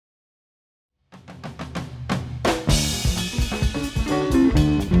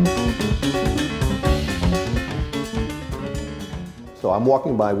So I'm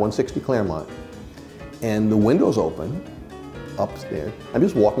walking by 160 Claremont, and the window's open upstairs. I'm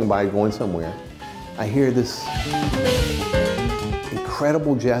just walking by, going somewhere. I hear this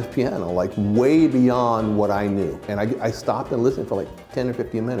incredible jazz piano, like way beyond what I knew. And I stopped and listened for like 10 or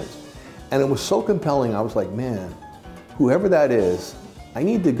 15 minutes. And it was so compelling, I was like, man, whoever that is, I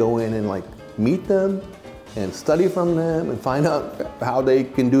need to go in and like meet them and study from them and find out how they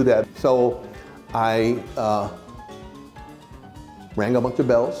can do that. So I rang a bunch of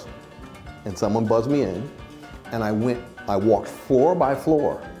bells and someone buzzed me in, and I walked floor by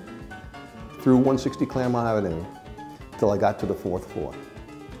floor through 160 Claremont Avenue till I got to the 4th floor.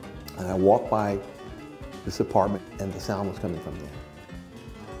 And I walked by this apartment and the sound was coming from there.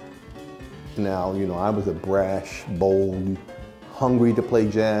 Now, you know, I was a brash, bold, hungry to play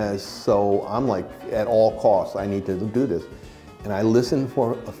jazz, so I'm like, at all costs, I need to do this. And I listened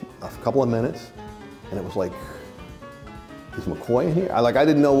for a couple of minutes, and it was like, is McCoy in here? I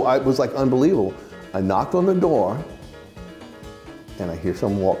didn't know, it was like unbelievable. I knocked on the door, and I hear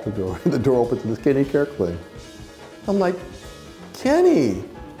someone walk the door, the door opens, and it's Kenny Kirkland. I'm like, Kenny!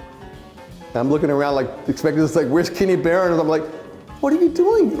 And I'm looking around like, expecting this, like, where's Kenny Barron? And I'm like, what are you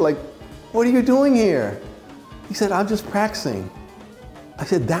doing? Like, what are you doing here? He said, I'm just practicing. I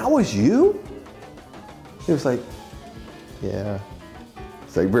said, that was you? He was like, yeah.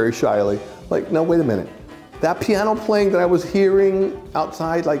 It's like very shyly, like, no, wait a minute. That piano playing that I was hearing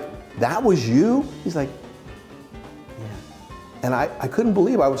outside, like, that was you? He's like, yeah. And I couldn't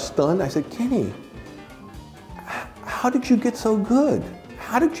believe, I was stunned. I said, Kenny, how did you get so good?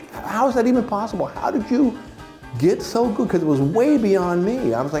 How is that even possible? How did you get so good? Because it was way beyond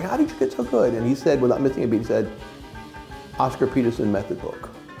me. I was like, how did you get so good? And he said, without missing a beat, he said, Oscar Peterson method book.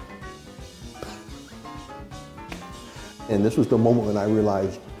 And this was the moment when I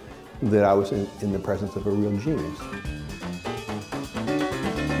realized that I was in the presence of a real genius.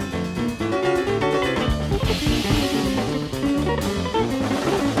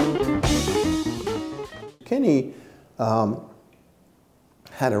 Kenny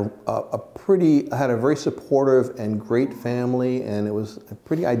had a very supportive and great family, and it was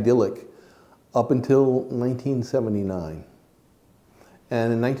pretty idyllic up until 1979.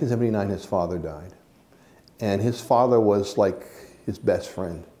 And in 1979, his father died. And his father was like his best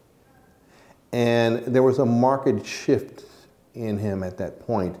friend. And there was a marked shift in him at that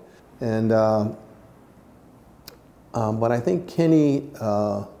point. And, but I think Kenny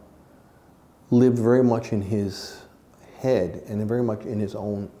lived very much in his head and very much in his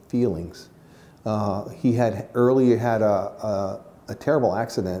own feelings. He had earlier had a terrible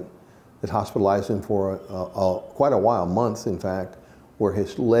accident that hospitalized him for quite a while, months in fact, where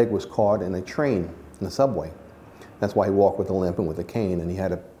his leg was caught in a train in the subway. That's why he walked with a limp and with a cane, and he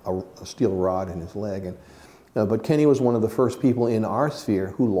had a steel rod in his leg. And, but Kenny was one of the first people in our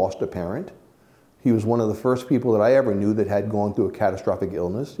sphere who lost a parent. He was one of the first people that I ever knew that had gone through a catastrophic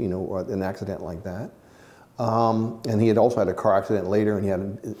illness, you know, or an accident like that. And he had also had a car accident later, and he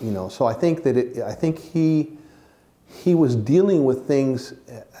had, you know, so I think that I think he was dealing with things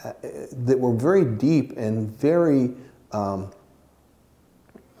that were very deep and very,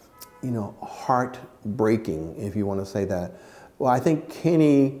 you know, heartbreaking, if you want to say that. Well, I think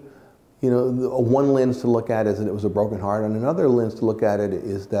Kenny, you know, one lens to look at is that it was a broken heart, and another lens to look at it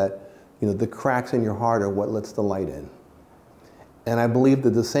is that, you know, the cracks in your heart are what lets the light in. And I believe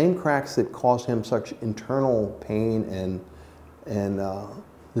that the same cracks that caused him such internal pain and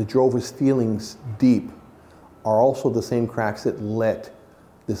that drove his feelings deep are also the same cracks that let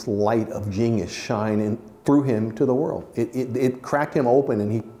this light of genius shine in through him to the world. It cracked him open,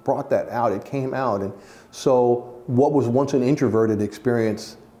 and he brought that out. It came out. And so what was once an introverted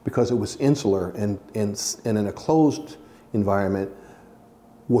experience, because it was insular and in a closed environment,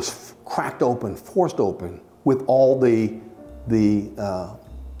 was cracked open, forced open, with all the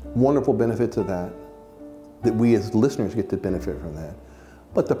wonderful benefits of that we as listeners get to benefit from that.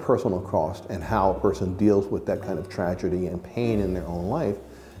 But the personal cost and how a person deals with that kind of tragedy and pain in their own life,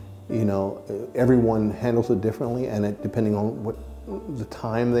 you know, everyone handles it differently, and depending on what the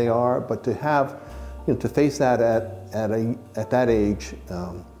time they are. But to have, you know, to face that at that age,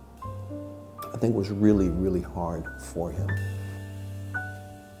 I think was really, really hard for him.